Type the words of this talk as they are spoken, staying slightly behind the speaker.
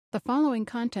The following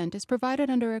content is provided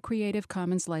under a Creative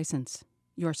Commons license.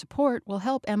 Your support will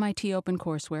help MIT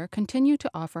OpenCourseware continue to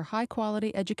offer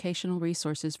high-quality educational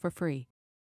resources for free.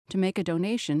 To make a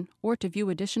donation or to view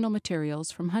additional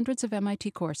materials from hundreds of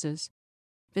MIT courses,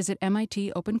 visit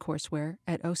MIT OpenCourseware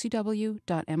at ocw.mit.edu.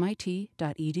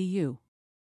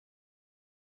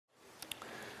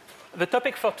 The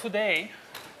topic for today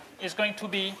is going to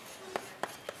be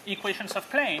equations of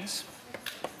planes.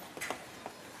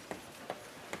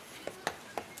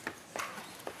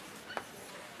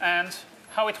 And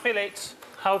how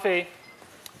they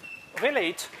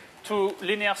relate to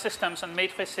linear systems and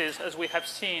matrices as we have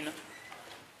seen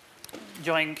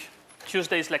during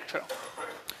Tuesday's lecture.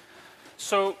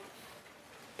 So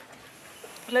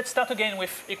let's start again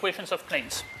with equations of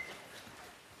planes.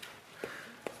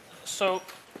 So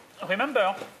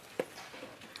remember,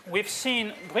 we've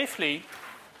seen briefly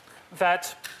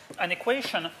that an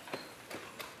equation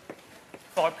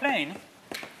for a plane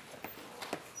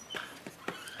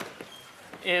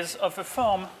is of the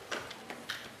form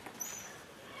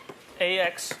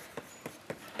ax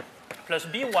plus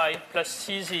by plus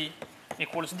cz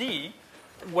equals d,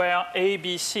 where a,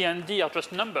 b, c, and d are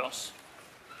just numbers.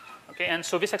 Okay, and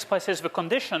so this expresses the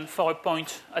condition for a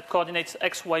point at coordinates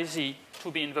x, y, z to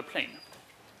be in the plane.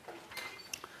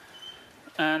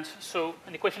 And so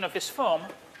an equation of this form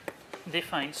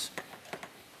defines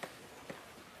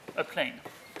a plane.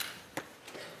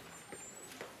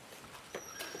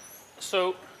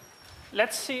 So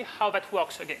let's see how that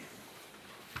works again.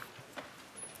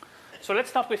 So let's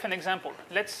start with an example.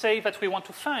 Let's say that we want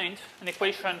to find an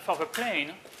equation for the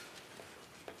plane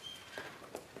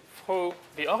through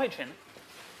the origin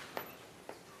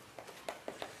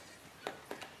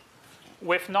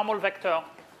with normal vector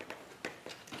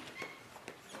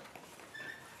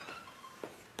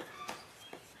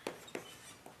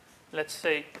let's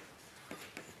say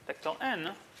vector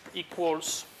n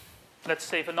equals, let's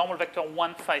say, the normal vector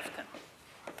 1, 5, 10.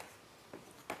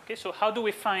 Okay, so how do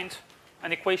we find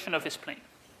an equation of this plane?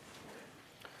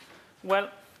 Well,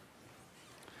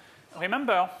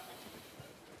 remember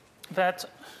that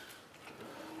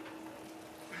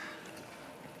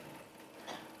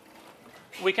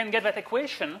we can get that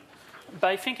equation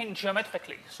by thinking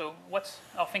geometrically. So what's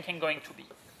our thinking going to be?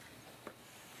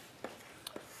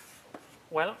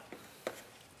 Well,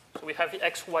 so we have the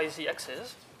x, y, z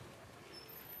axes.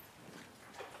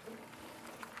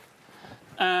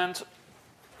 And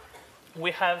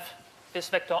we have this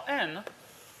vector n,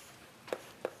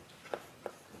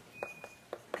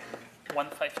 1,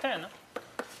 5, 10.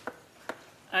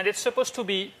 And it's supposed to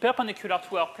be perpendicular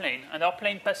to our plane. And our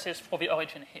plane passes through the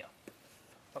origin here.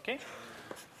 Okay?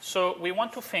 So we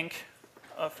want to think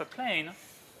of a plane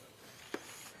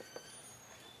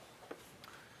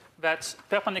that's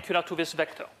perpendicular to this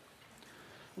vector.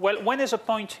 Well, when is a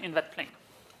point in that plane?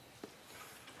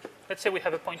 Let's say we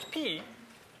have a point P.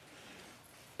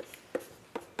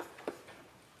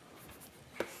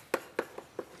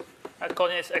 At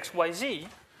coordinates x, y, z.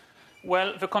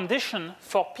 Well, the condition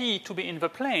for P to be in the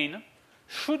plane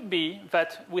should be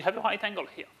that we have a right angle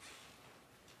here.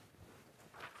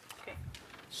 Okay.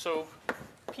 So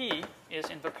P is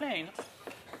in the plane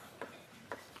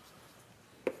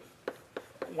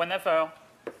whenever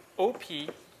OP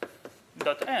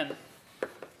dot n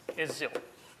is 0.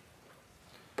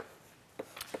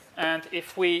 And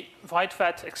if we write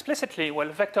that explicitly, well,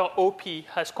 vector OP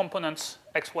has components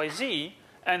x, y, z,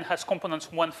 and has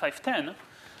components 1, 5, 10.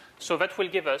 So that will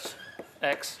give us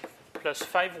x plus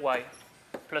 5y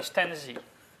plus 10z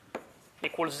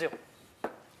equals 0.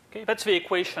 Okay, that's the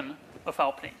equation of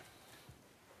our plane.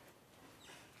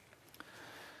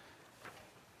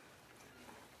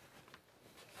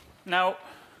 Now,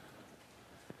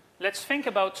 let's think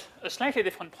about a slightly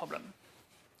different problem.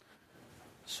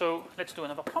 So let's do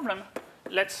another problem.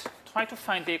 Let's try to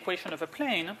find the equation of a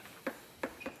plane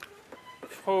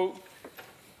through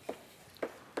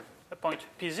a point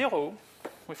P0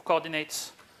 with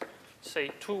coordinates,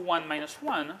 say, 2, 1, minus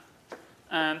 1,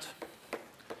 and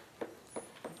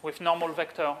with normal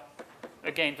vector,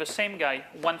 again, the same guy,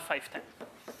 1, 5, 10.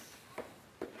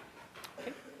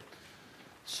 Okay?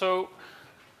 So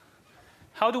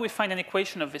how do we find an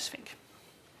equation of this thing?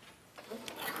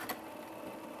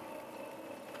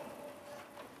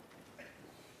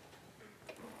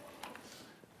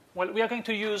 Well, we are going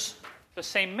to use the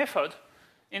same method.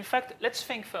 In fact, let's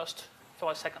think first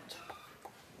for a second.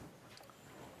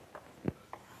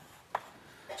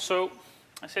 So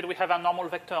I said we have our normal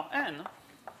vector n,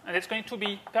 and it's going to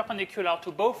be perpendicular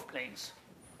to both planes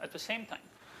at the same time.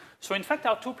 So in fact,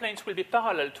 our two planes will be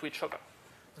parallel to each other.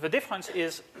 The difference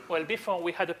is, well, before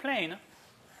we had a plane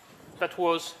that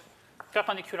was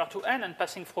perpendicular to n and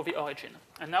passing through the origin.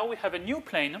 And now we have a new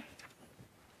plane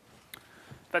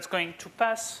that's going to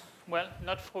pass, well,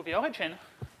 not through the origin,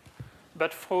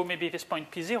 but through maybe this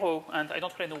point P0, and I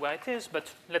don't really know where it is,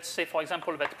 but let's say, for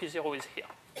example, that P0 is here.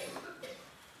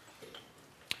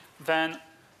 Then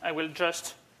I will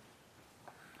just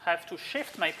have to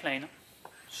shift my plane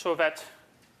so that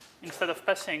instead of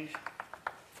passing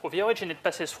through the origin, it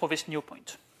passes through this new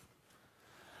point.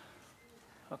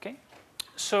 Okay?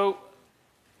 So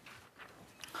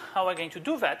how are we going to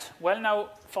do that? Well, now,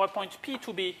 for a point P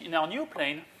to be in our new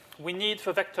plane, we need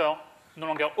the vector no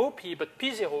longer OP, but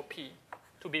P0P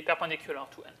to be perpendicular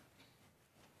to n.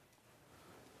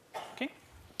 Okay?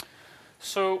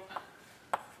 So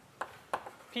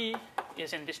P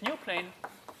is in this new plane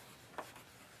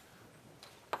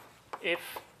if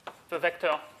the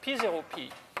vector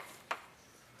P0P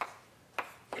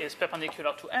is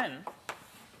perpendicular to n.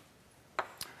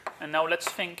 And now let's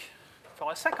think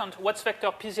for a second, what's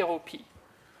vector P0P?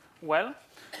 Well,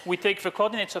 we take the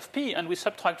coordinates of P and we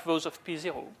subtract those of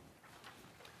P0.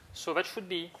 So that should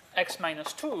be x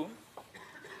minus 2,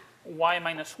 y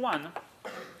minus 1,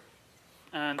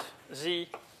 and z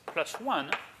plus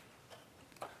 1,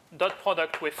 dot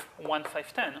product with 1,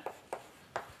 5, 10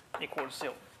 equals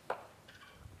 0.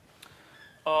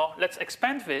 Or let's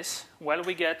expand this. Well,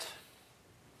 we get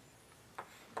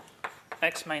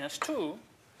x minus 2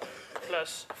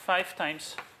 plus 5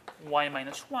 times y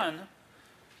minus 1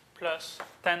 plus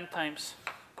 10 times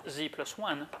z plus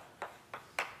 1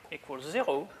 equals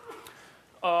 0.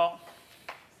 Or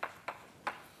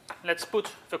let's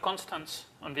put the constants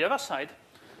on the other side.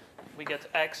 We get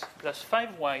x plus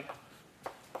 5y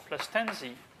plus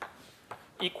 10z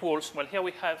equals, well, here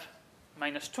we have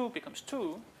minus 2 becomes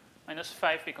 2, minus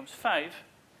 5 becomes 5,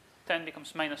 10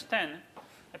 becomes minus 10.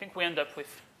 I think we end up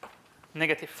with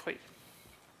negative 3.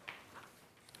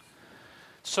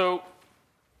 So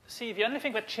see, the only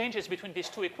thing that changes between these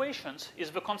two equations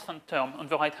is the constant term on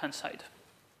the right-hand side,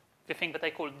 the thing that I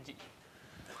call d.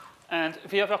 And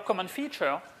the other common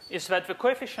feature is that the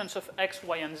coefficients of x,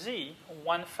 y, and z,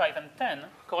 1, 5, and 10,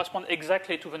 correspond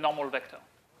exactly to the normal vector.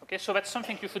 Okay, so that's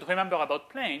something you should remember about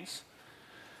planes.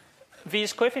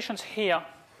 These coefficients here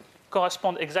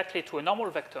correspond exactly to a normal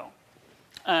vector.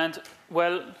 And,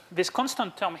 well, this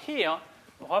constant term here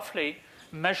roughly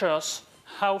measures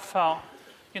how far,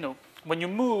 when you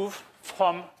move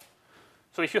from,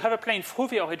 so if you have a plane through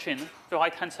the origin, the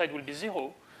right-hand side will be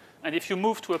 0. And if you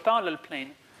move to a parallel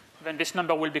plane, then this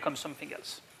number will become something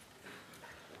else.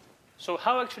 So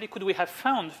how actually could we have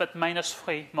found that minus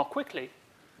 3 more quickly?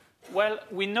 Well,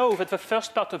 we know that the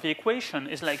first part of the equation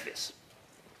is like this.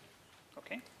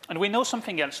 Okay? And we know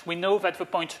something else. We know that the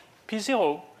point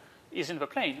P0 is in the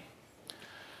plane.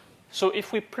 So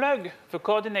if we plug the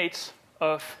coordinates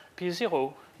of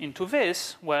P0 into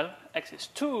this, well, x is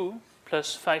 2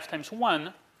 plus 5 times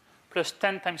 1 plus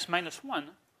 10 times minus 1,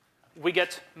 we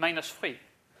get minus 3.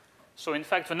 So in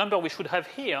fact, the number we should have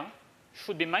here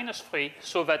should be minus 3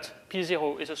 so that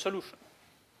P0 is a solution.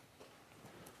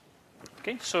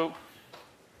 Okay, so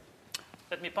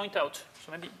let me point out.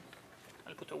 So maybe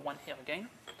I'll put a 1 here again.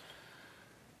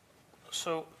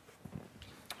 So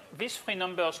these three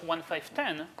numbers, 1, 5,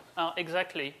 10, are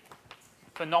exactly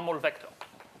the normal vector.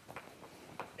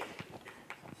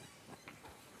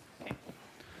 Okay.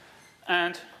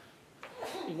 And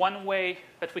one way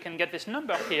that we can get this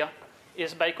number here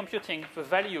is by computing the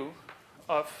value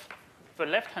of the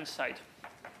left-hand side.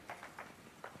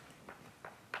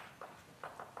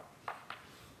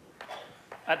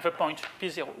 At the point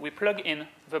P0. We plug in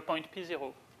the point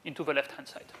P0 into the left-hand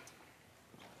side.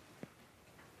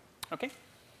 Okay?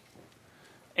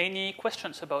 Any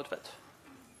questions about that?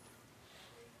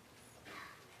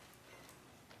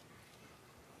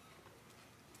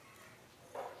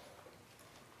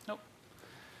 No?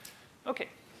 Okay.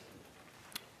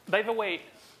 By the way,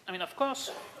 I mean, of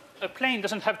course, a plane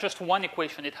doesn't have just one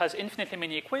equation. It has infinitely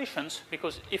many equations,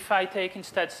 because if I take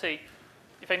instead, say,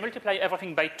 if I multiply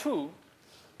everything by 2,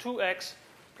 2x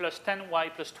plus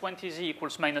 10y plus 20z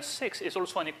equals minus 6 is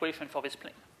also an equation for this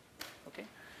plane. Okay?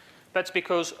 That's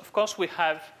because, of course, we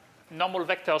have normal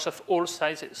vectors of all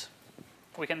sizes.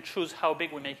 We can choose how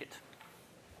big we make it.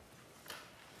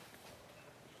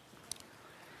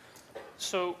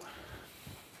 So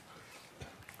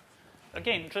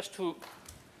again, just to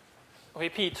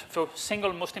repeat the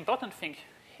single most important thing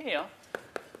here,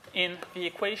 in the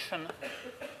equation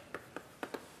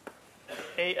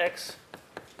ax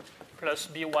plus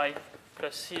by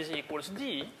plus cz equals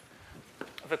d,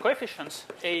 the coefficients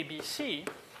a, b, c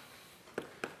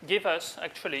give us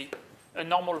actually a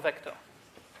normal vector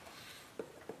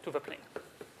to the plane.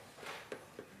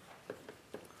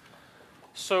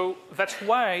 So that's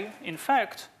why, in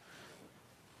fact,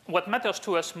 what matters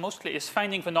to us mostly is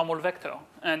finding the normal vector.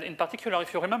 And in particular,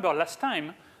 if you remember last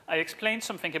time, I explained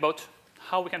something about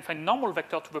how we can find normal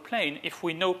vector to the plane if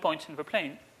we know points in the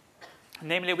plane.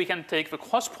 Namely, we can take the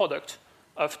cross product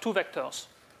of two vectors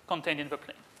contained in the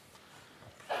plane.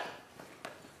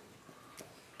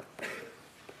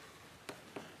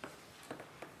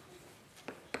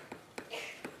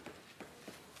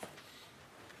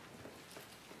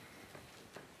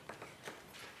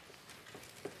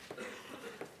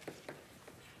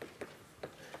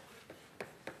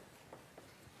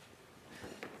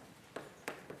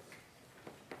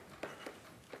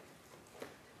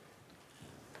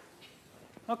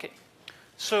 Okay,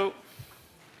 so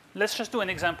let's just do an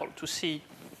example to see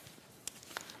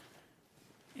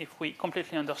if we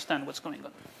completely understand what's going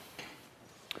on.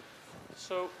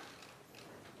 So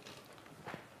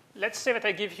let's say that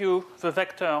I give you the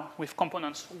vector with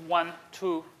components 1,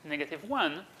 2, negative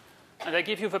 1, and I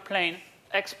give you the plane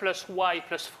x plus y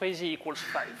plus 3z equals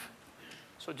 5.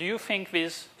 So do you think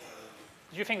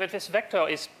that this vector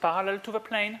is parallel to the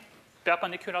plane,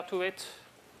 perpendicular to it?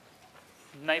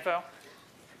 Neither?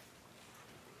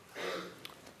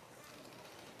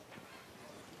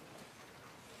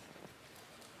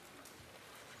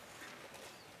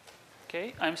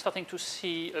 Okay, I'm starting to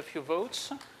see a few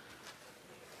votes.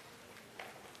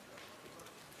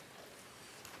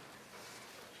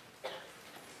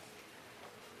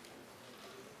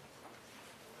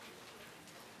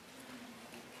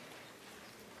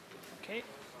 Okay,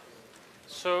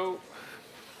 so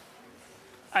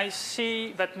I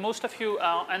see that most of you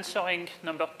are answering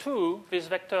number 2. This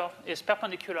vector is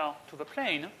perpendicular to the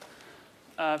plane.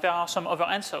 There are some other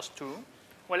answers too.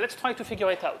 Well, let's try to figure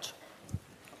it out.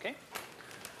 Okay,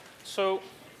 so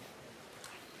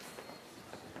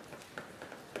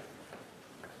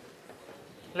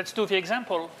let's do the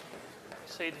example.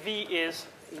 Say V is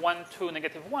 1, 2,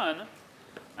 negative 1,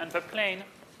 and the plane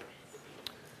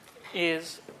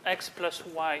is x plus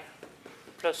y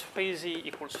plus 3z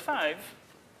equals 5.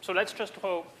 So let's just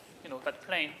draw that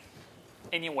plane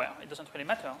anywhere. It doesn't really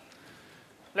matter.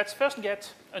 Let's first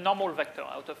get a normal vector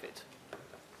out of it.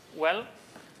 Well,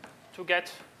 to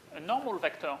get a normal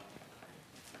vector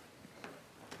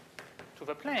to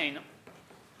the plane,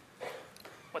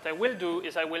 what I will do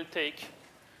is I will take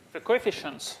the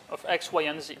coefficients of x, y,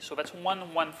 and z. So that's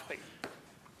 1, 1, 3.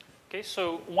 Okay,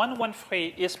 so 1, 1,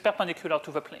 3 is perpendicular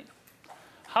to the plane.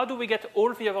 How do we get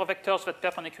all the other vectors that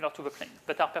are perpendicular to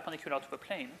the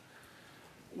plane?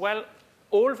 Well,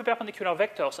 all the perpendicular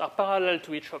vectors are parallel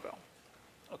to each other.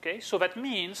 Okay, so that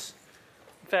means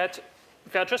that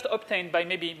they are just obtained by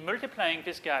maybe multiplying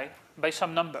this guy by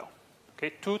some number.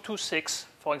 Okay, 2, 2, 6,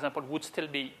 for example, would still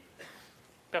be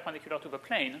perpendicular to the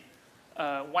plane.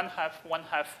 1 half, 1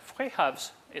 half, 3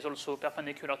 halves is also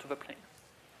perpendicular to the plane.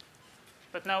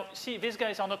 But now, see, these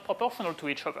guys are not proportional to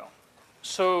each other.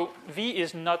 So V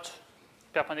is not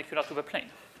perpendicular to the plane.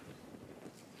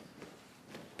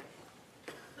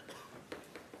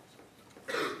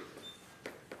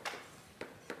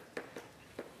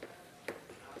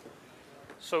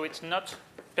 So it's not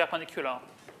perpendicular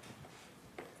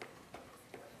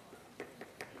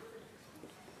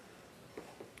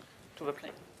to the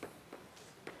plane.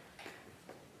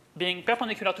 Being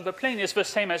perpendicular to the plane is the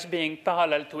same as being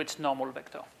parallel to its normal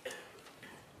vector.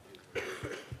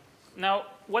 Now,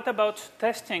 what about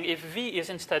testing if V is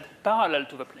instead parallel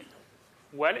to the plane?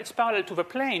 Well, it's parallel to the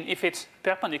plane if it's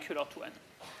perpendicular to n.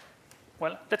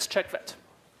 Well, let's check that.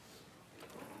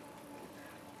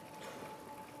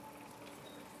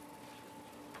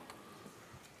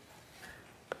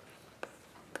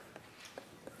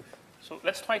 So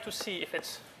let's try to see if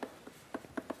it's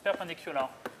perpendicular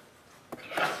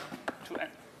to n.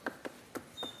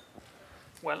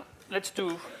 Well, let's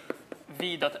do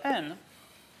V dot n.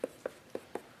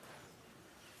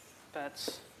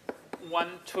 That's 1,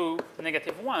 2,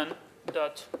 negative 1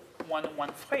 dot 1, 1,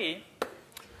 3.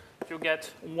 You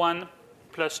get 1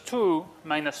 plus 2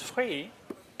 minus 3.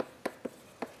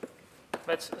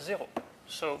 That's 0.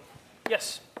 So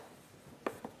yes.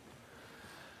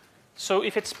 So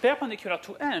if it's perpendicular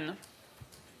to n,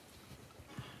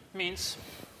 means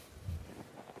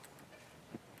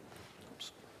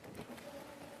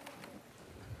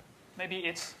maybe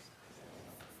it's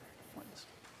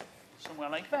somewhere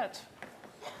like that.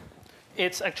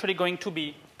 It's actually going to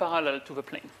be parallel to the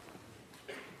plane.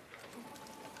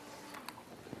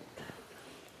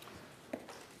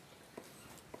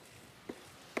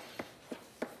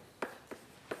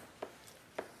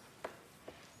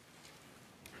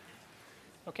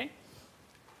 Okay.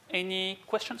 Any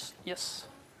questions? Yes.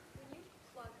 When you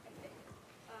plug, I think,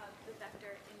 the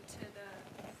vector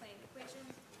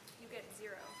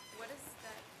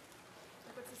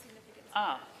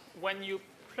When you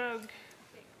plug,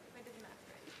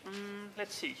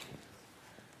 let's see.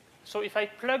 So if I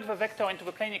plug the vector into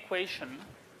the plane equation,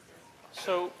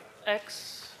 so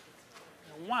x1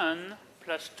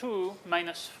 plus 2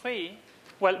 minus 3,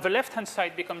 well, the left-hand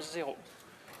side becomes 0.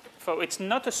 So it's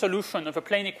not a solution of a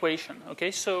plane equation.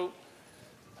 Okay, so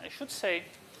I should say,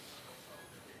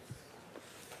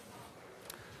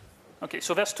 okay,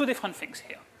 so there's two different things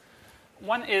here.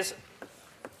 One is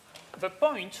the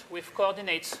point with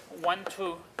coordinates 1,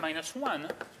 2, minus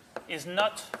 1 is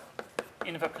not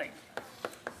in the plane.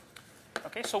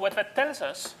 Okay, so what that tells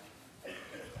us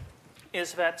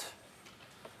is that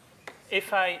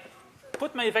if I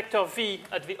put my vector v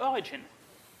at the origin,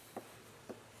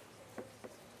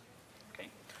 okay,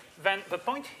 then the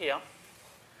point here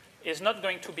is not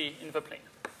going to be in the plane.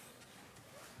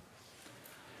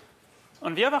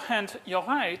 On the other hand, you're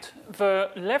right, the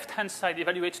left-hand side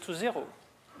evaluates to 0.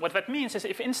 What that means is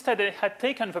if instead I had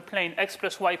taken the plane x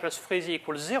plus y plus 3z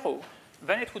equals 0,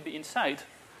 then it would be inside.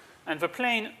 And the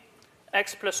plane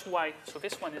x plus y, so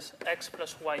this one is x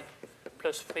plus y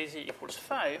plus 3z equals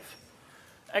 5,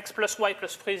 x plus y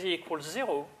plus 3z equals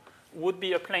 0 would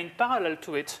be a plane parallel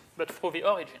to it, but through the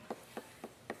origin.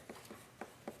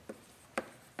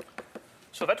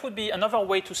 So that would be another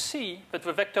way to see that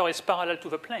the vector is parallel to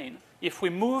the plane. If we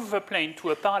move the plane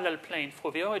to a parallel plane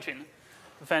through the origin,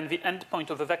 then the endpoint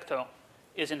of the vector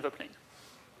is in the plane.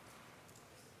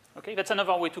 Okay, that's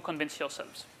another way to convince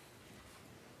yourselves.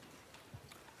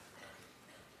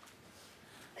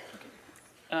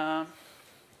 Okay.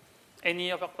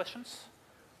 Any other questions?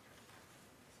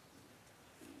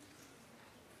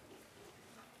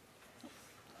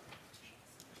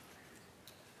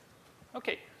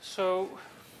 Okay, so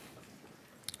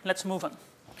let's move on.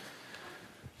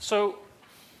 So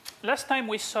last time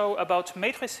we saw about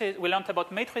matrices, we learned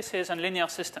about matrices and linear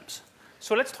systems.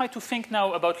 So let's try to think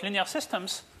now about linear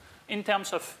systems in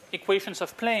terms of equations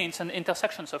of planes and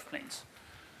intersections of planes.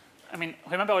 I mean,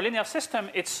 remember a linear system,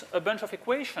 it's a bunch of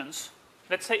equations.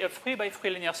 Let's say a 3x3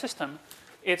 linear system,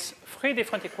 it's 3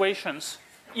 different equations.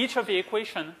 Each of the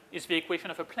equation is the equation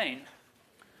of a plane.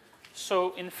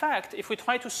 So in fact, if we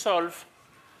try to solve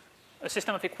a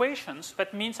system of equations,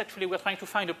 that means actually we're trying to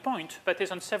find a point that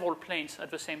is on several planes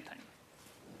at the same time.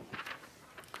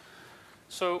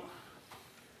 So,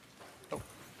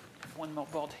 one more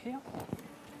board here.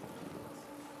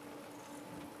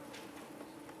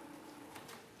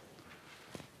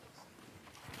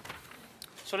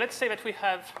 So let's say that we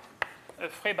have a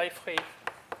 3x3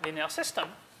 linear system.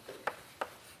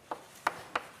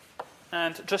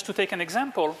 And just to take an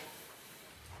example,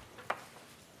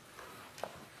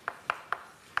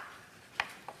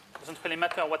 doesn't really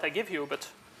matter what I give you, but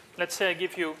let's say I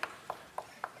give you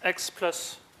x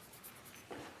plus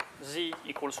z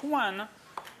equals 1,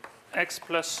 x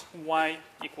plus y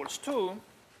equals 2,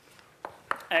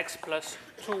 x plus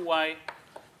 2y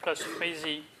plus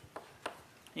 3z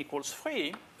equals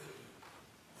 3.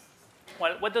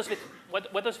 Well, what does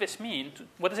this mean?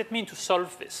 What does it mean to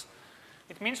solve this?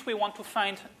 It means we want to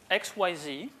find x, y,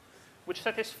 z, which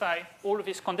satisfy all of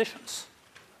these conditions.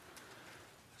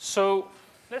 So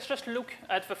let's just look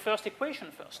at the first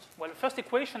equation first. Well, the first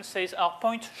equation says our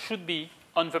point should be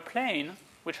on the plane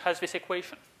which has this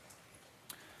equation.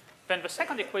 Then the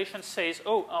second equation says,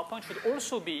 oh, our point should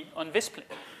also be on this plane.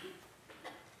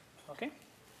 Okay?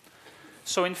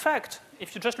 So in fact,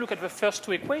 if you just look at the first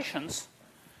two equations,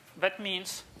 that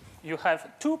means you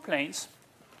have two planes,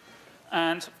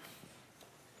 and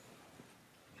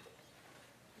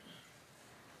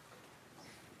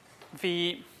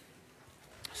the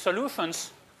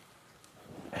solutions,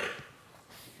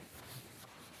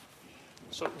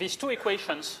 so these two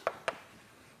equations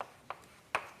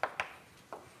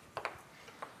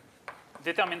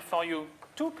determine for you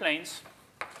two planes,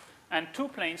 and two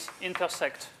planes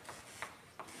intersect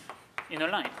in a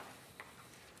line.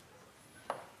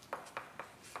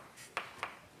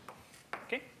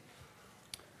 Okay?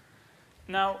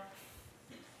 Now,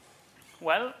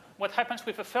 well, what happens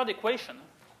with the third equation?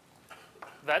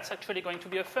 That's actually going to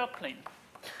be a third plane.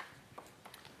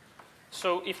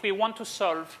 So if we want to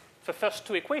solve the first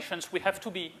two equations, we have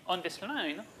to be on this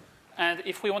line. And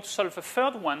if we want to solve the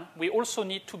third one, we also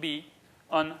need to be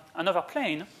on another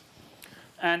plane.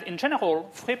 And in general,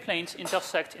 three planes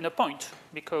intersect in a point,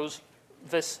 because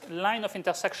this line of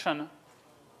intersection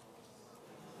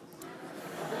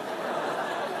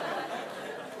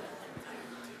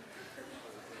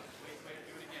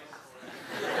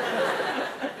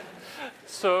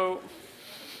So,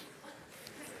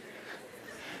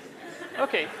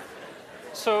 okay.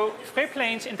 So three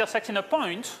planes intersect in a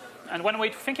point, And one way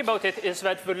to think about it is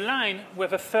that the line where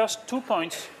the first 2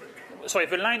 points, sorry,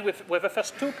 the line where the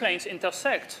first 2 planes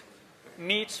intersect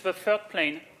meets the third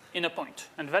plane in a point.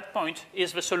 And that point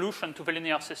is the solution to the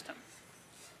linear system.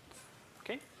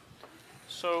 Okay?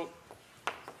 So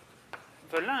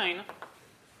the line,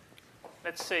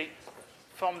 let's say,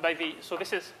 formed by the, so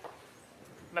this is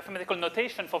mathematical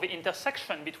notation for the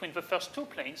intersection between the first 2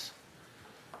 planes,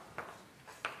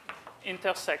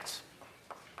 intersects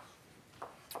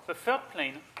the third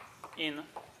plane in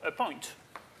a point,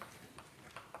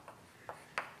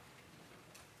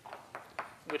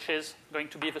 which is going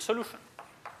to be the solution.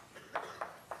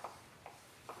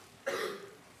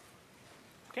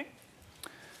 Okay?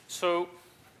 So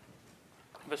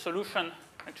the solution,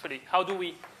 actually, how do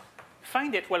we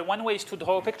find it? Well, one way is to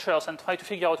draw pictures and try to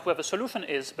figure out where the solution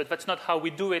is, but that's not how we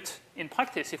do it in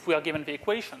practice if we are given the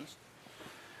equations.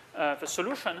 The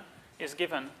solution is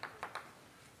given,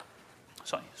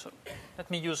 sorry, so let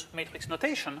me use matrix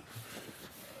notation.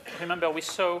 Remember, we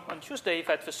saw on Tuesday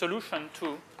that the solution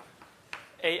to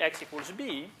AX equals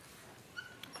B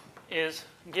is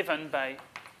given by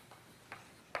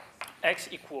X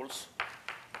equals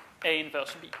A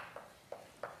inverse B.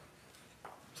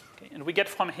 Okay, and we get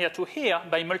from here to here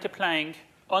by multiplying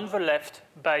on the left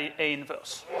by A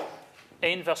inverse.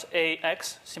 A inverse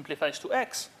AX simplifies to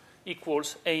X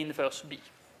equals A inverse B.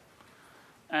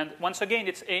 And once again,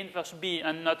 it's A inverse B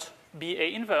and not BA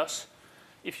inverse.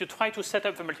 If you try to set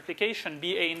up the multiplication,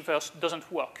 BA inverse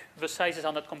doesn't work. The sizes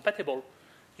are not compatible.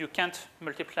 You can't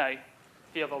multiply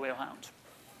the other way around.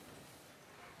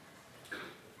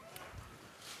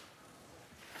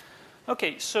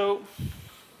 OK, so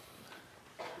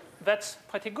that's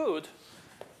pretty good,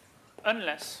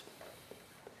 unless,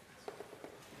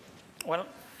 well,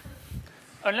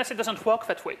 unless it doesn't work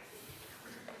that way.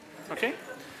 OK?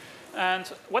 And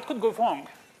what could go wrong?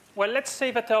 Well, let's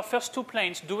say that our first 2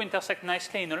 planes do intersect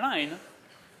nicely in a line.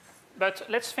 But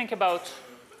let's think about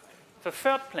the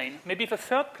third plane. Maybe the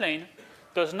third plane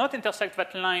does not intersect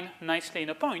that line nicely in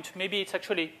a point. Maybe it's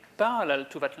actually parallel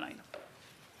to that line.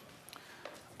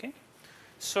 Okay?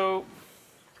 So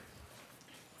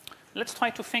let's try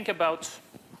to think about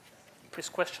this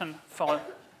question for a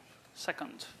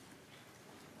second.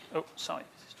 Oh, sorry.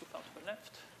 This is too far to the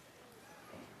left.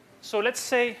 So let's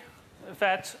say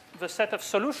that the set of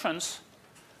solutions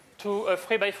to a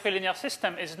 3x3 linear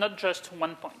system is not just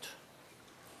 1 point.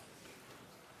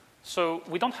 So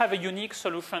we don't have a unique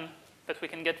solution that we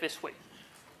can get this way.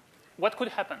 What could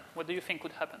happen? What do you think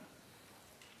could happen?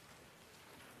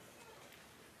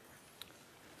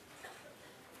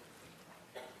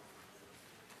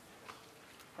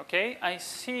 OK, I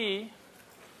see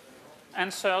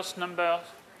answers number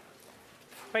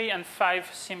 3 and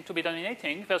 5 seem to be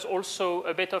dominating. There's also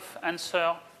a bit of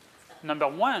answer number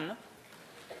 1.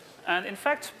 And in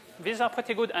fact, these are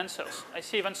pretty good answers. I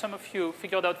see even some of you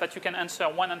figured out that you can answer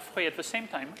 1 and 3 at the same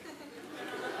time.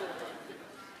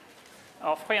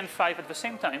 Or 3 and 5 at the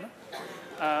same time.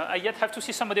 I yet have to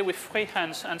see somebody with 3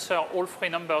 hands answer all 3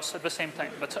 numbers at the same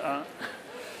time. But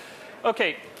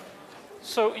OK,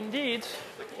 so indeed,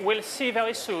 we'll see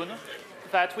very soon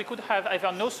that we could have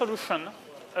either no solution,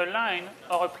 a line,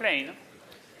 or a plane.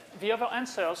 The other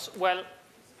answers, well,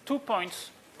 2 points,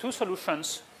 2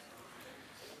 solutions,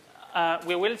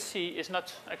 we will see is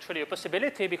not actually a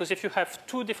possibility, because if you have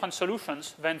 2 different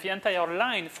solutions, then the entire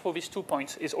line through these 2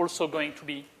 points is also going to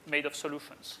be made of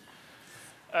solutions.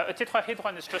 A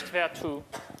tetrahedron is just there to,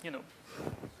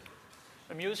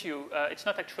 amuse you. It's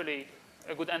not actually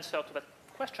a good answer to that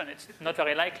question. It's not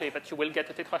very likely that you will get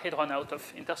a tetrahedron out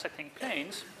of intersecting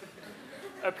planes.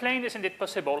 A plane is indeed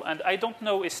possible, and I don't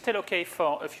know is still OK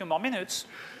for a few more minutes,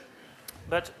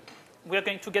 but we're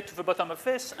going to get to the bottom of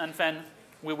this, and then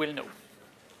we will know.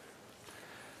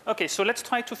 OK, so let's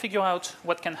try to figure out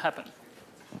what can happen.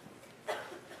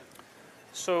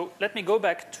 So let me go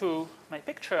back to my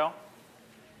picture.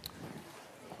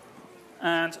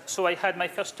 And so I had my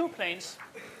first 2 planes.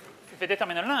 They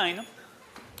determine a line.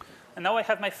 And now I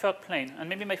have my third plane. And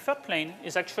maybe my third plane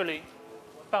is actually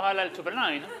parallel to the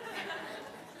line,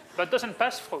 but doesn't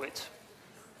pass through it.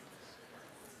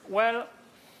 Well,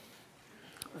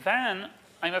 then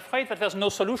I'm afraid that there's no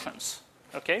solutions,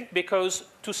 okay? Because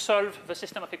to solve the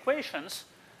system of equations,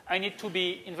 I need to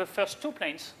be in the first 2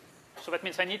 planes. So that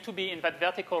means I need to be in that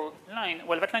vertical line.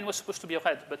 Well, that line was supposed to be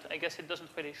red, but I guess it doesn't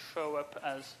really show up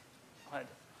as red.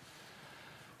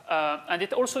 And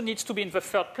it also needs to be in the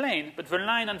third plane, but the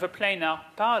line and the plane are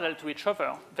parallel to each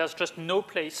other. There's just no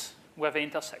place where they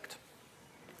intersect.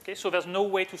 Okay, so there's no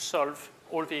way to solve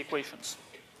all the equations.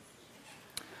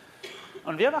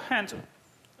 On the other hand,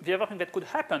 the other thing that could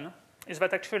happen is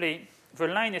that actually the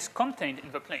line is contained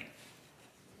in the plane.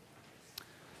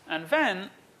 And then,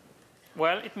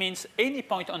 well, it means any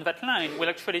point on that line will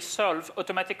actually solve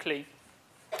automatically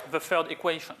the third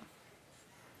equation.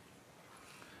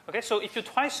 Okay, so if you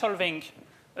try solving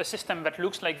a system that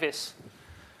looks like this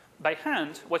by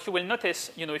hand, what you will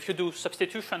notice, if you do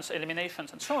substitutions,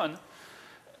 eliminations, and so on,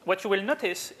 what you will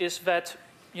notice is that,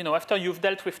 after you've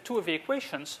dealt with two of the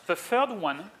equations, the third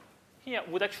one here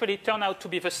would actually turn out to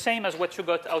be the same as what you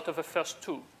got out of the first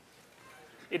two.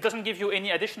 It doesn't give you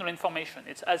any additional information.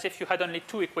 It's as if you had only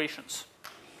two equations.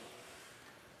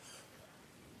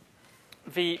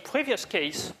 The previous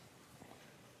case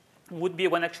would be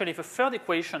when actually the third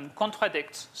equation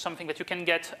contradicts something that you can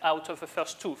get out of the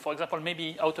first two. For example,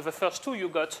 maybe out of the first two you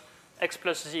got x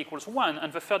plus z equals 1,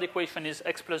 and the third equation is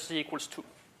x plus z equals 2.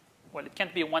 Well, it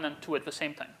can't be 1 and 2 at the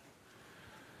same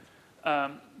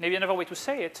time. Maybe another way to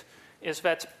say it is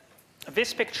that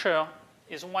this picture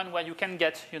is one where you can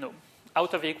get,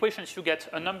 out of the equations you get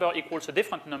a number equals a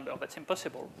different number. That's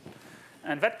impossible.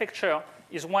 And that picture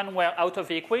is one where out of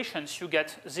the equations you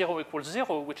get 0 equals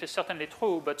 0, which is certainly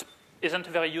true, but isn't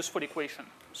a very useful equation.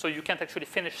 So you can't actually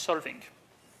finish solving.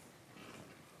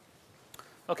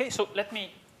 Okay, so let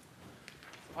me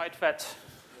write that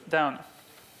down.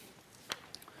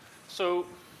 So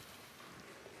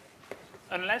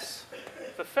unless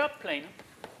the third plane,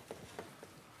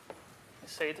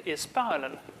 let's say it is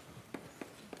parallel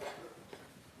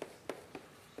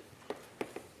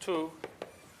to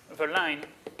the line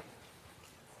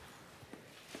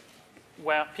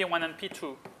where P1 and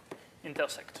P2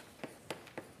 intersect.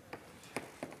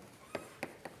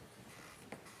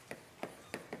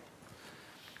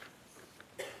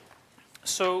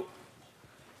 So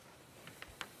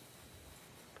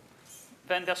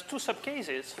then there's two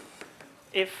subcases.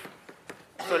 If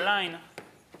the line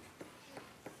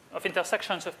of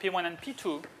intersections of P1 and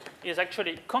P2 is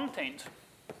actually contained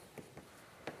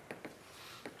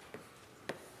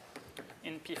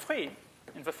in P3,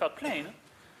 in the third plane,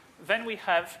 then we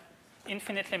have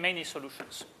infinitely many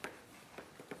solutions.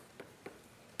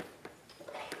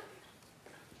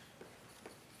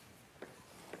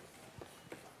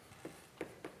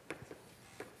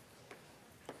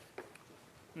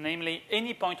 Namely,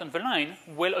 any point on the line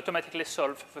will automatically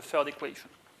solve the third equation.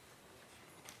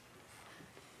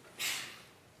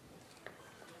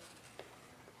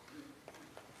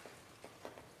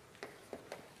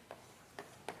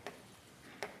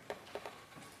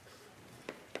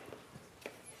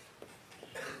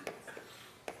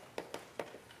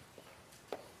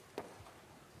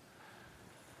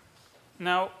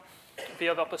 Now, the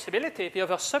other possibility, the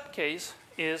other subcase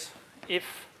is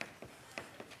if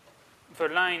the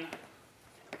line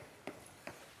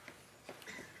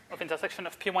of intersection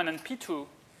of P1 and P2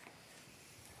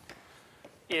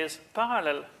 is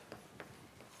parallel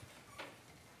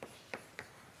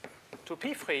to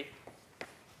P3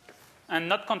 and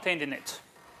not contained in it.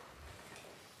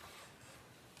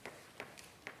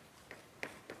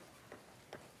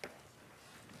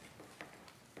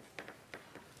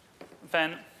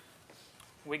 Then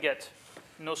we get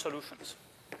no solutions.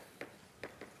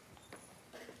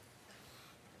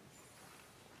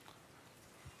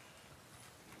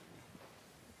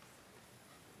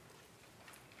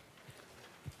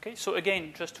 Okay, so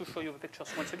again, just to show you the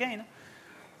pictures once again,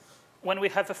 when we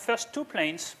have the first two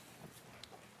planes,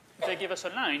 they give us a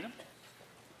line.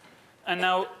 And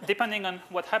now, depending on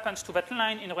what happens to that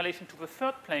line in relation to the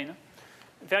third plane,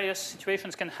 various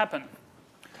situations can happen.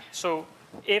 So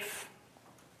if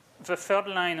the third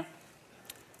line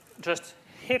just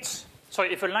hits,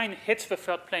 if a line hits the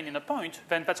third plane in a point,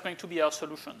 then that's going to be our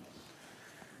solution.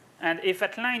 And if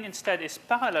that line instead is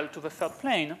parallel to the third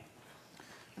plane,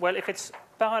 well, if it's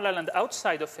parallel and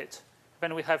outside of it,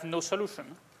 then we have no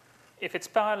solution. If it's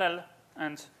parallel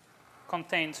and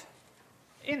contained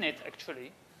in it,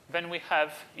 actually, then we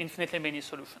have infinitely many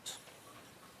solutions.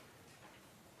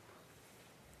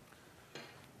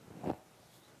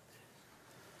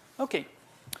 Okay,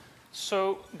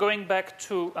 so going back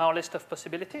to our list of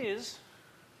possibilities,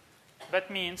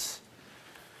 that means,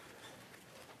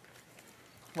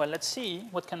 well, let's see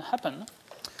what can happen.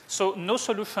 So no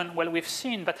solution, well, we've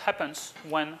seen that happens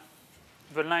when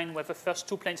the line where the first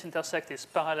two planes intersect is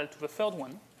parallel to the third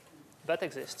one. That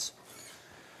exists.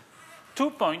 2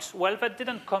 points, well, that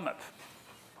didn't come up.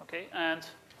 Okay, and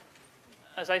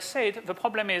as I said, the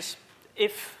problem is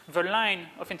if the line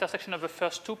of intersection of the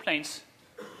first two planes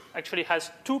actually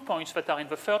has 2 points that are in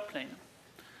the third plane,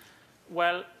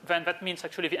 well, then that means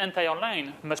actually the entire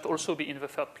line must also be in the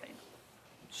third plane.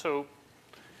 So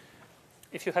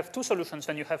if you have two solutions,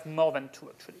 then you have more than two,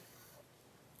 actually.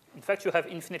 In fact, you have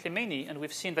infinitely many, and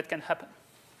we've seen that can happen.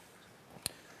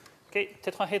 Okay,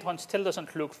 tetrahedron still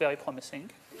doesn't look very promising.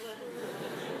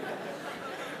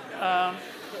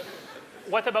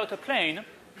 What about a plane?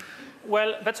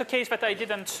 Well, that's a case that I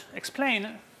didn't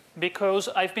explain because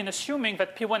I've been assuming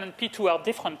that P1 and P2 are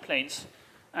different planes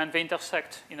and they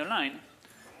intersect in a line.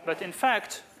 But in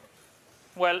fact,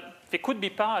 well, they could be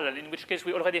parallel, in which case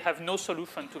we already have no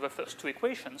solution to the first two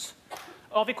equations,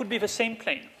 or they could be the same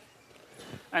plane.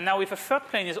 And now if a third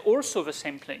plane is also the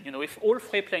same plane, if all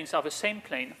three planes are the same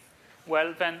plane,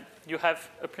 well, then you have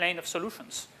a plane of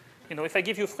solutions. If I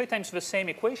give you 3 times the same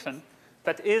equation,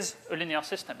 that is a linear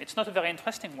system. It's not a very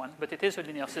interesting one, but it is a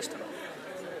linear system.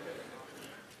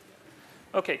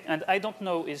 Okay, and I don't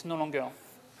know is no longer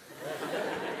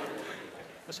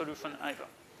a solution either.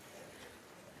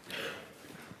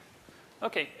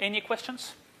 Okay, any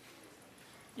questions?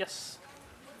 Yes?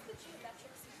 What's the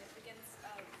geometric significance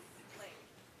of like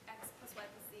x plus y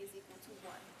plus z is equal to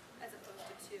 1 as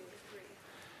opposed to 2 or 3?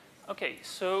 Okay,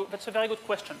 so that's a very good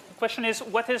question. The question is,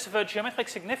 what is the geometric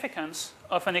significance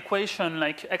of an equation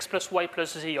like x plus y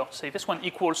plus z, or say this one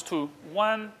equals to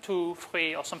 1, 2,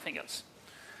 3, or something else?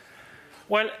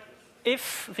 Well,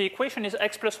 if the equation is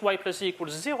x plus y plus z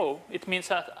equals 0, it means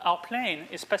that our plane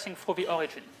is passing through the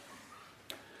origin.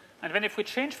 And then if we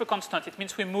change the constant, it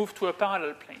means we move to a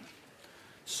parallel plane.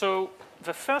 So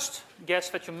the first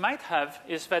guess that you might have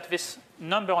is that this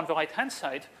number on the right-hand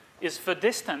side is the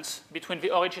distance between the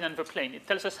origin and the plane. It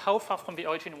tells us how far from the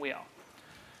origin we are.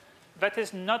 That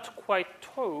is not quite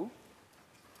true.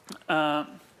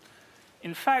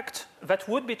 In fact, that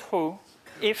would be true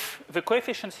if the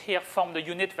coefficients here form the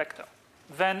unit vector.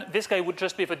 Then this guy would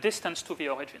just be the distance to the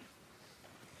origin.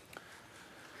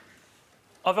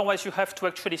 Otherwise, you have to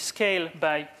actually scale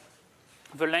by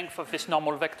the length of this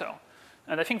normal vector.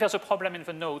 And I think there's a problem in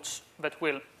the notes that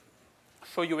will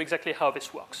show you exactly how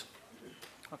this works.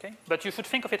 Okay? But you should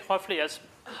think of it roughly as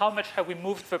how much have we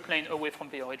moved the plane away from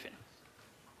the origin.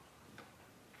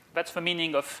 That's the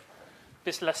meaning of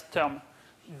this last term,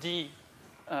 d,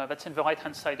 that's in the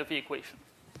right-hand side of the equation.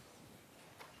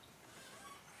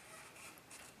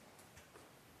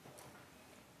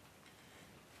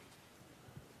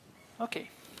 Okay.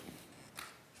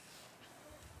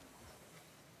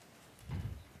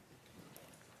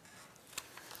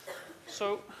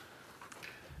 So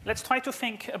let's try to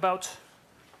think about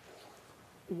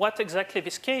what exactly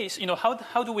this case,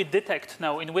 how do we detect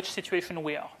now in which situation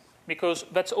we are? Because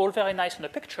that's all very nice in a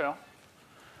picture,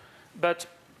 but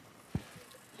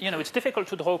it's difficult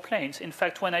to draw planes. In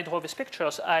fact, when I draw these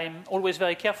pictures, I'm always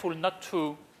very careful not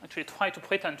to actually try to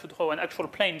pretend to draw an actual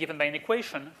plane given by an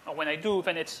equation, or when I do,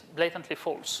 then it's blatantly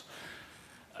false.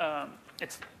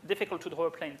 It's difficult to draw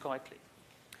a plane correctly.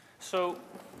 So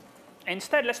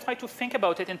instead, let's try to think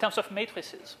about it in terms of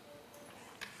matrices.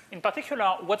 In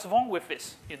particular, what's wrong with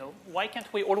this? Why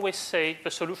can't we always say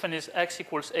the solution is x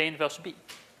equals A inverse B?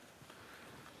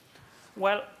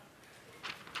 Well,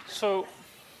 so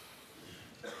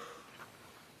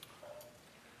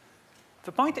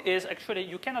the point is, actually,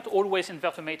 you cannot always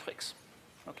invert a matrix.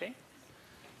 Okay?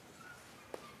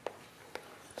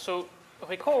 So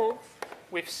recall,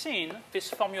 we've seen this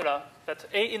formula that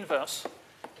A inverse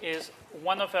is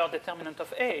 1 over determinant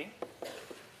of A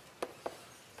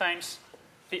times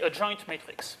the adjoint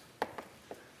matrix.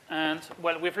 And,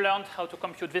 well, we've learned how to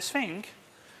compute this thing.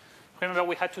 Remember,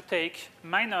 we had to take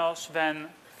minors, then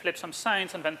flip some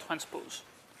signs, and then transpose.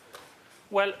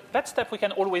 Well, that step we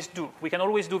can always do. We can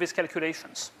always do these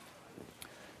calculations.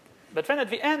 But then at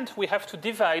the end, we have to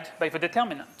divide by the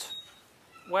determinant.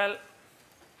 Well,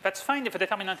 that's fine if the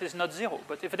determinant is not 0.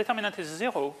 But if the determinant is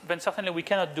 0, then certainly we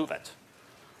cannot do that.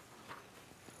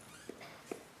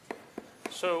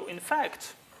 So in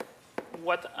fact,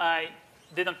 what I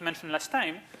didn't mention last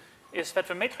time is that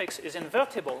the matrix is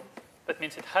invertible. That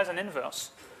means it has an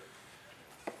inverse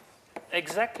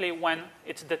exactly when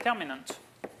its determinant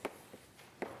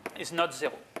is not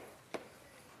 0.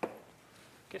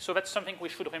 Okay, so that's something we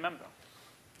should remember.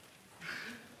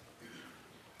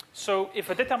 So if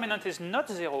the determinant is not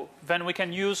 0, then we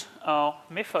can use our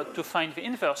method to find the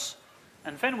inverse,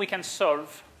 and then we can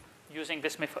solve using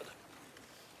this method.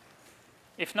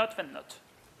 If not, then not.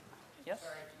 Yes?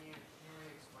 Sorry, can you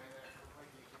re-explain that?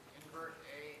 Like you can invert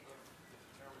A if the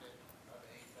determinant of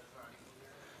A does not equal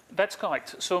 0? That's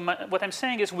correct. So what I'm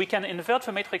saying is we can invert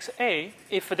the matrix A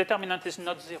if the determinant is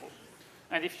not 0.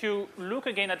 And if you look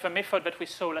again at the method that we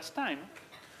saw last time,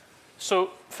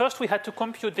 so first we had to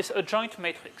compute this adjoint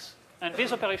matrix. And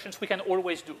these operations we can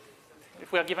always do.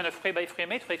 If we are given a 3 by 3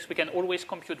 matrix, we can always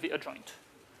compute the adjoint.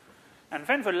 And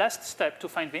then the last step to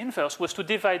find the inverse was to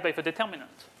divide by the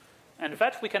determinant. And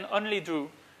that we can only do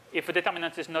if the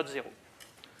determinant is not 0.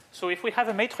 So if we have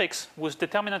a matrix whose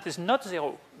determinant is not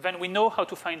 0, then we know how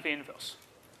to find the inverse.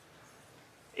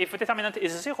 If the determinant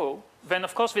is 0, then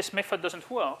of course this method doesn't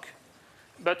work.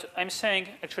 But I'm saying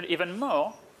actually even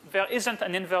more, there isn't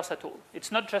an inverse at all.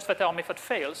 It's not just that our method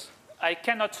fails. I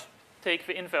cannot take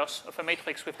the inverse of a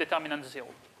matrix with determinant 0.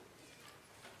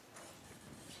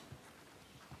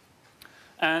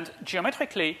 And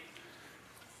geometrically,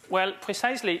 well,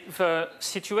 precisely the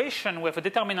situation where the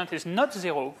determinant is not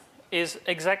 0 is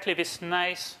exactly this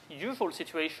nice, usual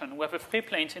situation where the three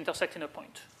planes intersect in a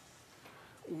point.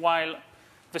 While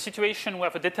the situation where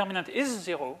the determinant is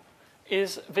 0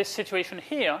 is this situation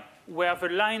here, where the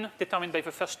line determined by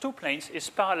the first two planes is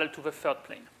parallel to the third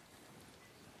plane.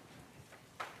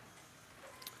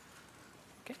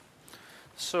 Okay.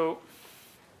 So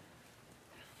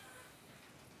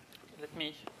let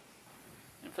me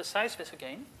emphasize this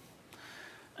again.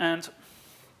 And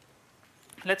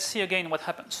let's see again what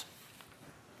happens.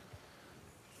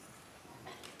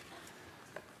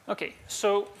 Okay,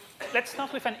 so let's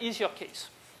start with an easier case.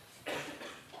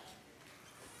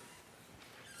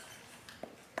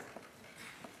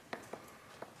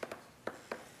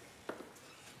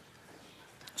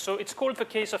 So it's called the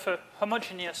case of a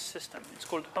homogeneous system. It's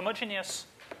called homogeneous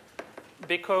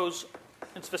because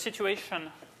it's the situation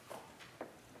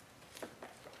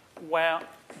where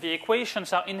the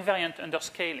equations are invariant under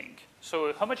scaling. So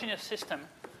a homogeneous system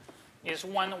is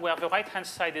one where the right-hand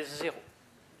side is 0.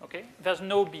 Okay? There's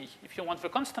no b. If you want, the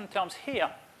constant terms here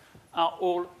are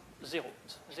all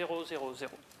zeros. 0, 0,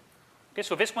 0. Okay,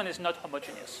 so this one is not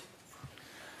homogeneous.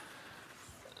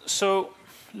 So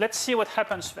let's see what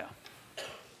happens there.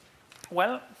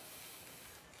 Well,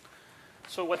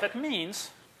 so what that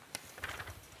means,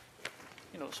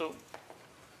 so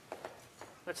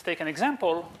let's take an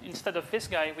example. Instead of this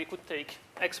guy, we could take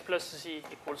x plus z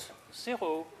equals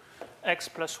 0, x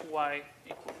plus y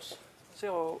equals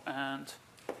 0, and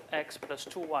x plus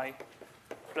 2y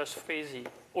plus 3z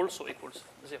also equals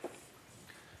 0.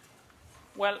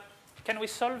 Well, can we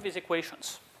solve these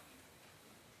equations?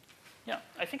 Yeah,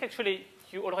 I think actually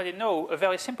you already know a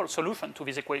very simple solution to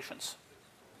these equations.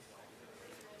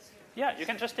 Yeah, you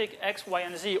can just take x, y,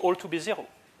 and z all to be 0.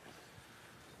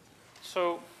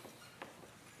 So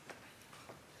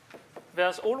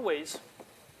there's always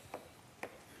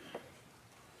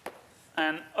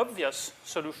an obvious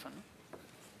solution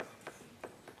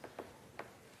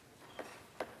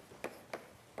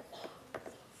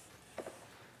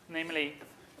namely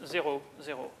 0,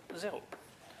 0, 0.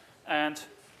 And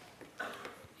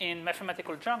in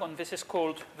mathematical jargon, this is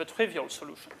called the trivial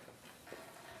solution.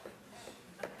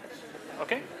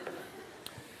 Okay?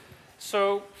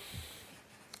 So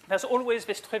there's always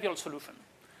this trivial solution.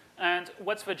 And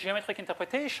what's the geometric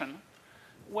interpretation?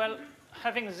 Well,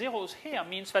 having zeros here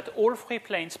means that all three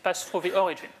planes pass through the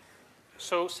origin.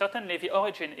 So certainly the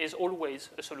origin is always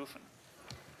a solution.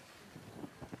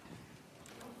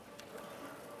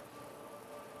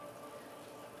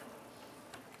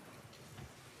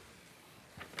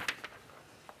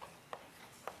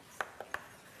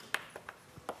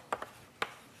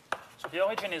 So the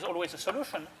origin is always a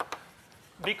solution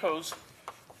because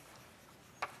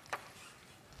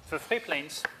the three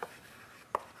planes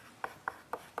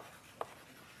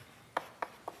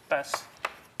pass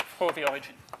through the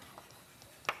origin.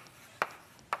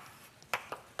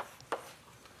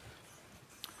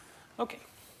 Okay.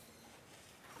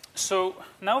 So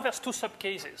now there's two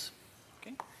subcases.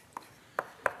 Okay.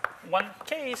 One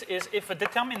case is if the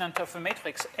determinant of the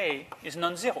matrix A is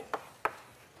non-zero.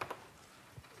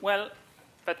 Well,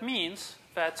 that means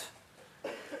that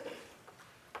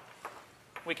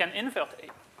we can invert A.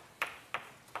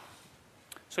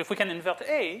 So if we can invert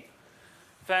A,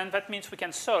 then that means we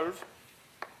can solve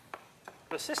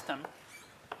the system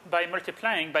by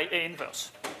multiplying by A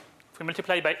inverse. If we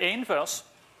multiply by A inverse,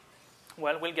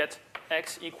 well, we'll get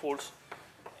x equals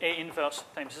A inverse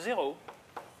times 0,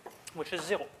 which is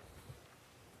 0.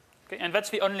 Okay, and that's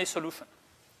the only solution.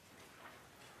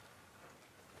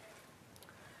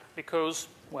 Because,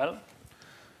 well,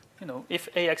 if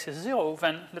ax is 0,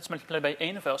 then let's multiply by A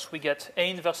inverse. We get A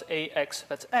inverse ax,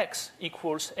 that's x,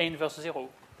 equals A inverse 0,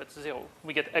 that's 0.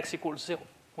 We get x equals 0.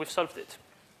 We've solved it.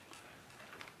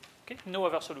 Okay, no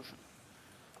other solution.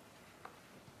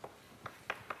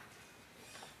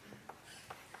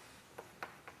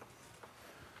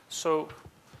 So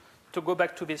to go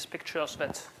back to these pictures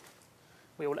that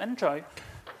we all enjoy,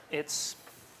 it's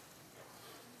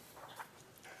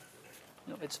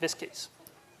this case.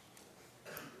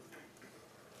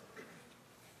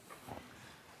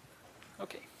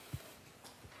 Okay.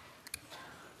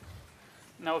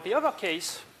 Now, the other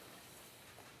case,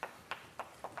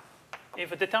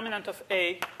 if the determinant of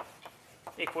A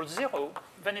equals 0,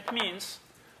 then it means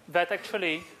that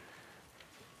actually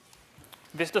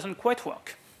this doesn't quite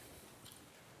work.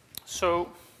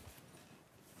 So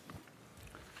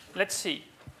let's see.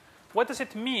 What does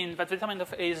it mean that the determinant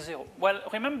of A is 0? Well,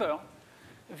 remember,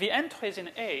 the entries in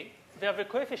A, they are the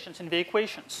coefficients in the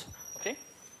equations. Okay?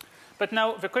 But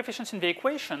now the coefficients in the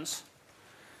equations,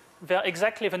 they're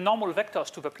exactly the normal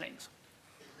vectors to the planes.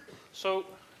 So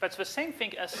that's the same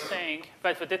thing as saying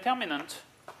that the determinant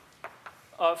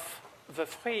of the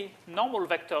three normal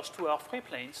vectors to our three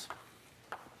planes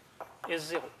is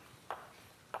 0.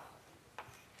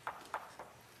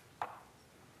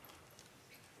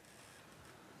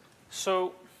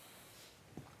 So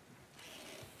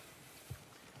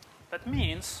that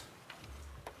means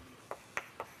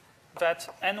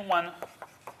that n1,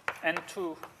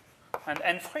 n2, and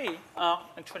n3 are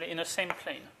actually in the same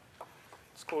plane.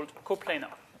 It's called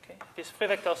coplanar. Okay? These three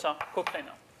vectors are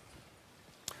coplanar.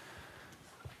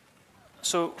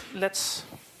 So let's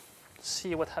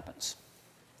see what happens.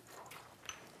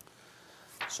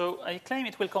 So I claim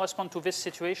it will correspond to this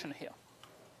situation here.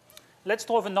 Let's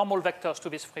draw the normal vectors to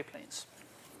these three planes.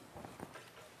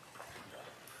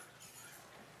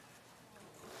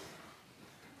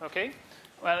 Okay?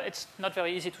 Well, it's not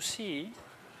very easy to see.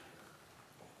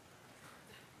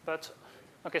 But,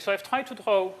 okay, so I've tried to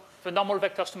draw the normal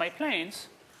vectors to my planes.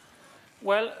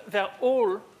 Well, they're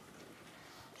all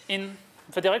in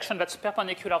the direction that's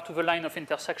perpendicular to the line of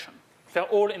intersection. They're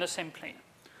all in the same plane.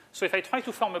 So if I try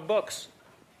to form a box,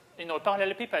 a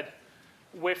parallelepiped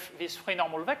with these three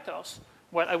normal vectors,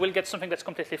 well, I will get something that's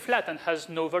completely flat and has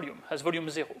no volume, has volume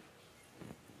 0.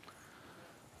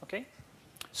 Okay?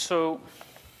 So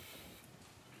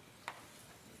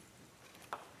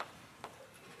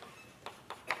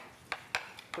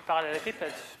the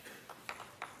parallelepiped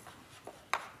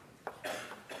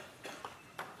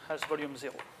has volume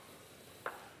 0.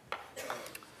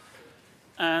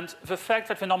 And the fact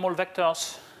that the normal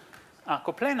vectors are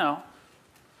coplanar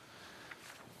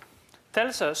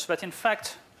tells us that, in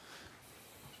fact,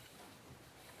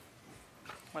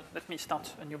 well, let me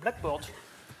start a new blackboard.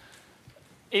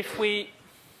 If we,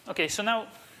 okay, so now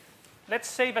let's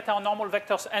say that our normal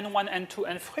vectors n1,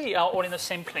 n2, n3 are all in the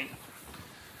same plane.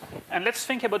 And let's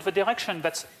think about the direction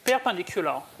that's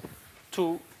perpendicular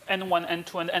to n1,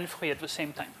 n2, and n3 at the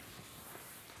same time.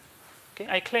 Okay,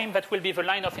 I claim that will be the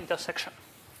line of intersection.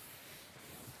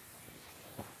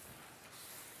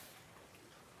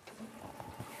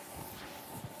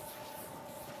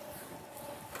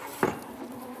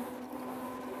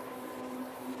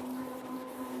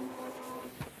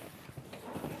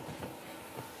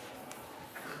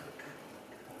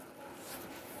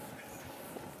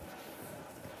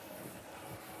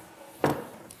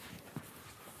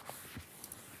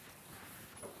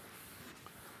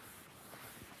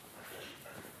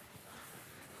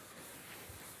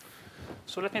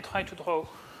 So let me try to draw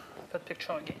that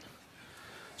picture again.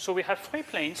 So we have three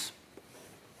planes.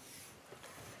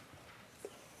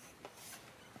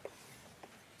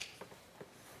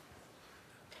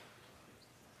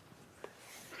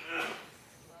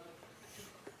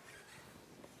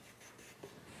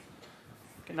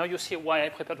 Okay, now you see why I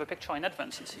prepared the picture in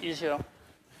advance. It's easier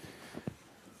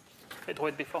if I draw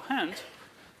it beforehand.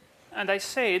 And I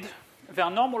said their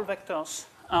normal vectors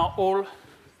are all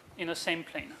in the same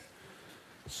plane.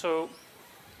 So,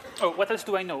 what else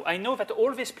do I know? I know that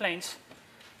all these planes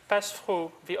pass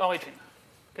through the origin.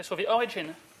 Okay, so the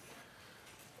origin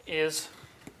is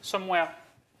somewhere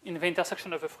in the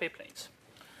intersection of the three planes.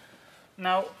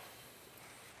 Now,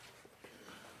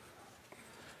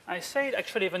 I said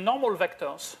actually the normal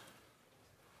vectors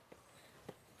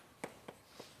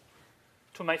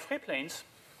to my three planes,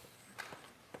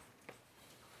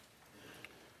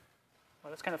 well,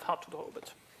 that's kind of hard to draw,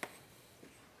 but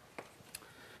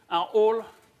are all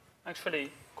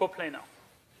actually coplanar.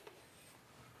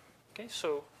 Okay,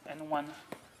 so n1,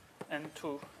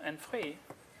 n2, n3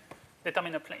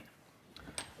 determine a plane.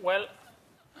 Well,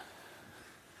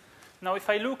 now if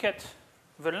I look at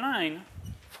the line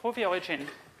through the origin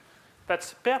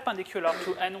that's perpendicular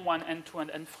to n1, n2,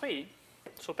 and n3,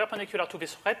 so perpendicular to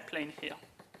this red plane here,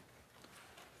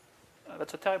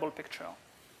 that's a terrible picture.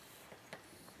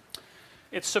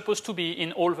 It's supposed to be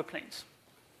in all the planes.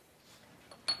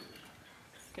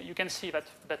 Okay, you can see that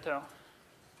better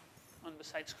on the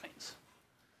side screens.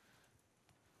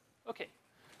 Okay,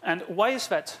 and why is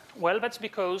that? Well, that's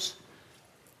because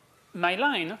my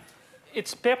line,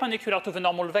 it's perpendicular to the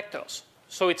normal vectors.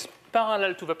 So it's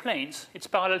parallel to the planes. It's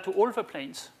parallel to all the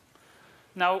planes.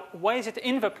 Now, why is it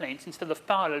in the planes instead of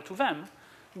parallel to them?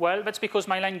 Well, that's because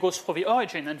my line goes through the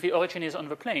origin, and the origin is on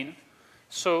the plane.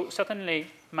 So certainly,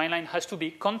 my line has to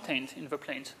be contained in the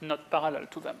planes, not parallel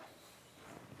to them.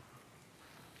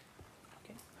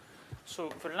 Okay. So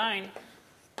the line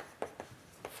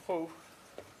through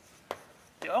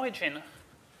the origin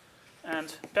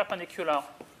and perpendicular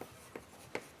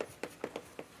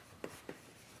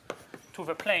to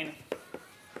the plane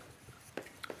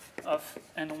of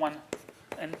n1,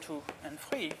 n2, and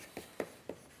 3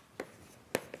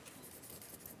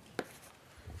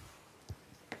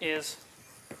 is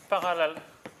parallel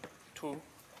to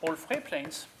all three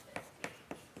planes.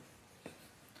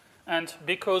 And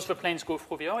because the planes go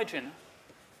through the origin,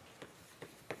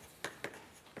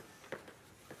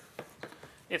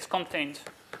 it's contained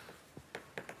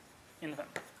in them.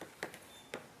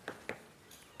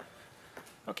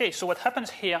 Okay, so what happens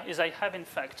here is I have, in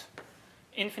fact,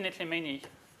 infinitely many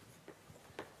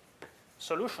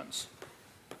solutions.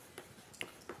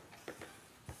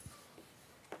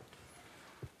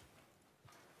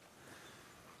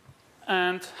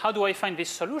 And how do I find these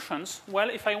solutions? Well,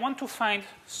 if I want to find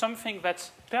something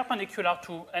that's perpendicular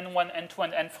to n1, n2,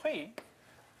 and n3,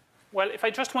 well, if I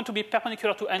just want to be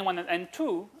perpendicular to n1 and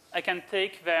n2, I can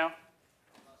take their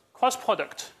cross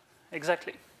product,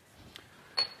 exactly.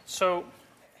 So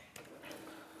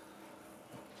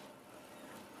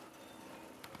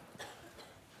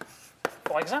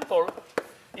for example,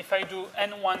 if I do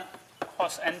n1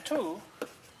 cross n2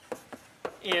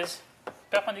 is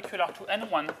perpendicular to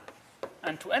n1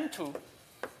 and to n2,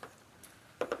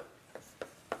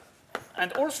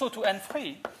 and also to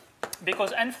n3,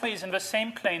 because n3 is in the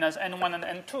same plane as n1 and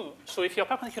n2. So if you're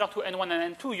perpendicular to n1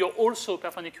 and n2, you're also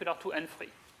perpendicular to n3.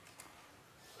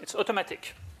 It's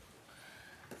automatic.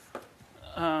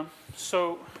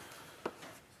 So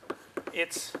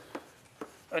it's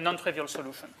a non-trivial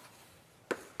solution.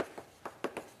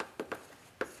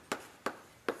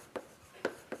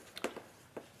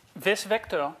 This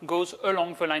vector goes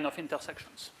along the line of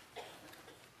intersections.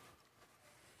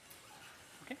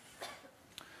 Okay?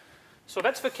 So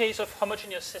that's the case of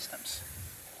homogeneous systems.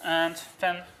 And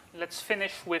then let's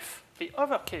finish with the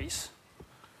other case.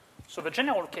 So the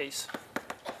general case.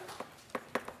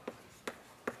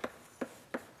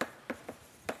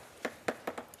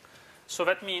 So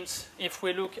that means if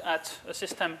we look at a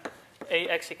system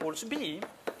AX equals B,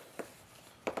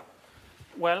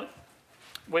 well,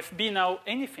 with B now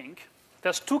anything,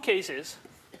 there's two cases.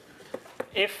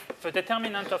 If the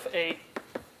determinant of A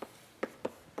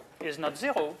is not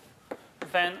 0,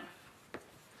 then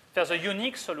there's a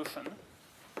unique solution.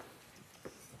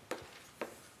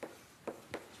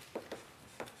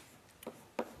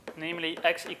 Namely,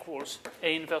 X equals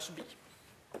A inverse B.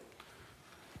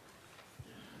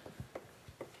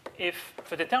 If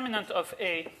the determinant of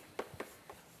A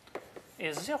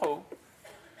is 0,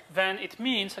 then it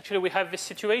means actually we have this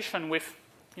situation with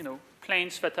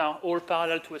planes that are all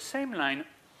parallel to a same line.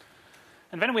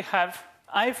 And then we have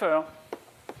either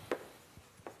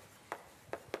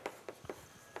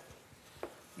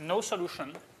no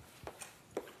solution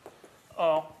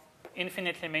or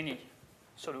infinitely many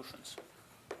solutions.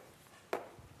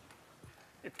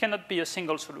 It cannot be a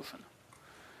single solution.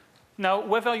 Now,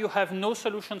 whether you have no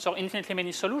solutions or infinitely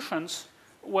many solutions,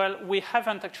 well, we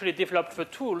haven't actually developed the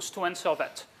tools to answer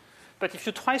that. But if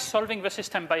you try solving the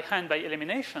system by hand, by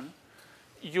elimination,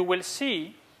 you will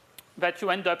see that you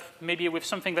end up maybe with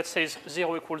something that says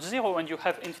 0 equals 0, and you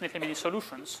have infinitely many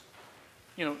solutions.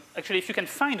 Actually, if you can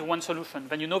find one solution,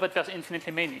 then you know that there's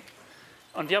infinitely many.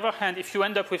 On the other hand, if you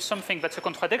end up with something that's a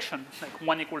contradiction, like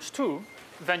 1 equals 2,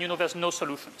 then you know there's no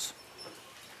solutions.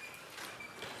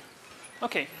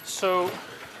 Okay, so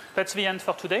that's the end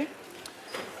for today.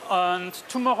 And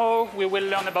tomorrow, we will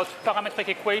learn about parametric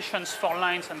equations for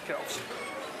lines and curves.